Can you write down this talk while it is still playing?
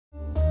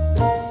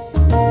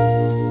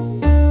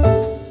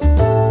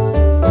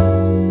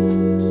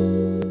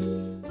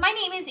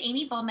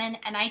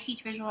I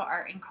teach visual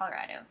art in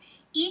Colorado.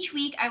 Each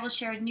week, I will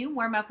share a new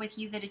warm-up with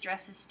you that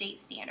addresses state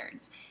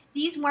standards.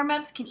 These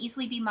warm-ups can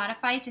easily be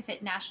modified to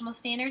fit national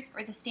standards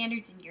or the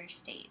standards in your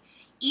state.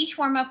 Each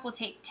warm-up will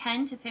take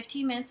 10 to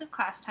 15 minutes of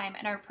class time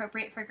and are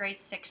appropriate for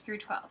grades 6 through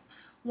 12.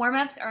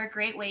 Warm-ups are a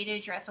great way to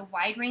address a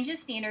wide range of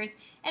standards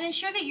and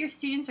ensure that your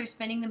students are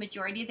spending the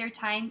majority of their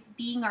time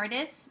being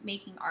artists,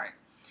 making art.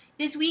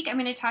 This week, I'm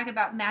going to talk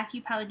about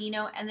Matthew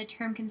Palladino and the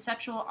term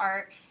conceptual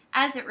art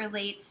as it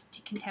relates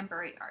to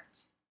contemporary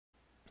art.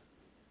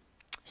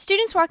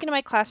 Students walk into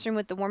my classroom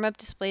with the warm-up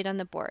displayed on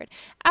the board.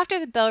 After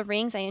the bell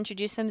rings, I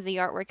introduce them to the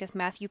artwork of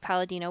Matthew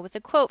Palladino with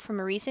a quote from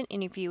a recent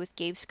interview with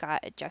Gabe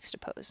Scott at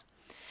Juxtapose.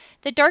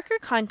 The darker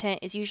content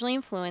is usually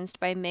influenced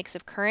by a mix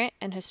of current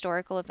and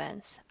historical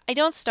events. I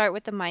don't start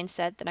with the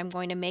mindset that I'm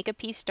going to make a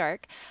piece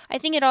dark. I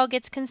think it all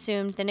gets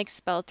consumed, then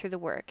expelled through the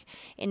work.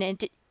 In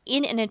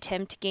an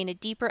attempt to gain a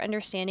deeper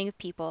understanding of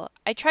people,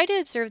 I try to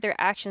observe their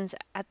actions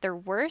at their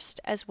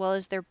worst as well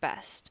as their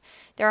best.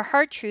 There are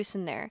hard truths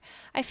in there.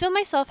 I feel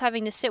myself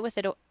having to sit with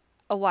it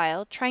a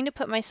while, trying to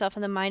put myself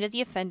in the mind of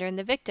the offender and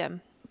the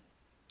victim.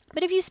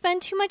 But if you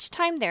spend too much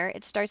time there,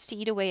 it starts to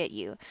eat away at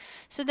you.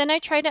 So then I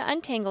try to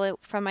untangle it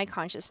from my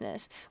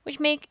consciousness, which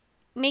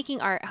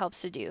making art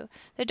helps to do.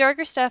 The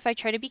darker stuff I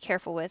try to be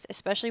careful with,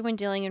 especially when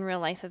dealing in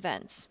real-life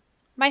events.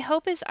 My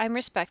hope is I'm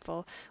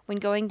respectful when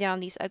going down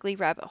these ugly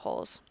rabbit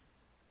holes.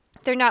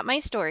 They're not my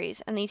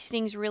stories, and these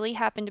things really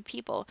happen to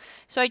people,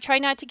 so I try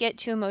not to get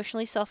too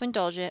emotionally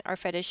self-indulgent or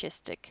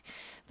fetishistic.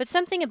 But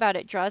something about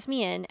it draws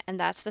me in, and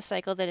that's the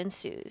cycle that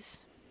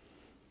ensues.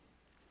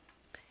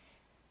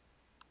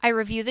 I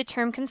review the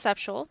term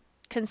conceptual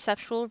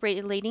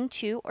relating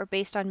to or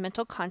based on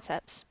mental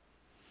concepts,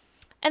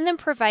 and then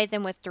provide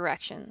them with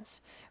directions.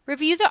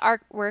 Review the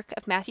artwork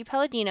of Matthew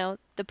Palladino,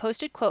 the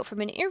posted quote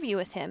from an interview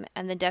with him,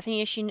 and the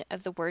definition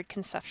of the word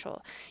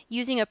conceptual.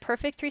 Using a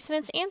perfect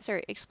 3-sentence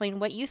answer, explain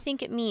what you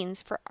think it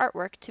means for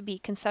artwork to be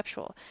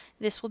conceptual.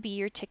 This will be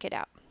your ticket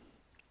out.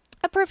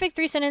 A perfect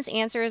 3-sentence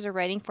answer is a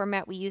writing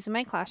format we use in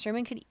my classroom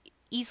and could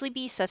easily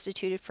be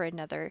substituted for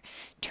another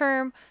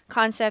term,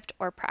 concept,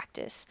 or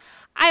practice.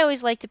 I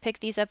always like to pick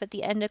these up at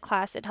the end of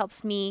class. It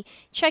helps me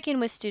check in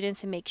with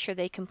students and make sure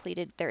they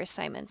completed their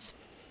assignments.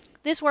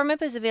 This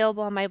warm-up is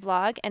available on my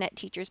blog and at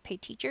Teachers Pay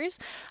Teachers.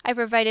 I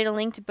provided a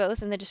link to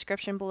both in the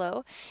description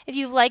below. If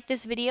you've liked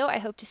this video, I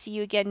hope to see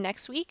you again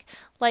next week.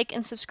 Like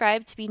and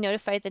subscribe to be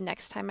notified the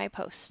next time I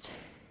post.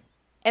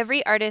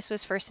 Every artist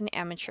was first an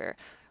amateur.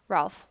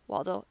 Ralph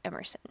Waldo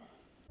Emerson.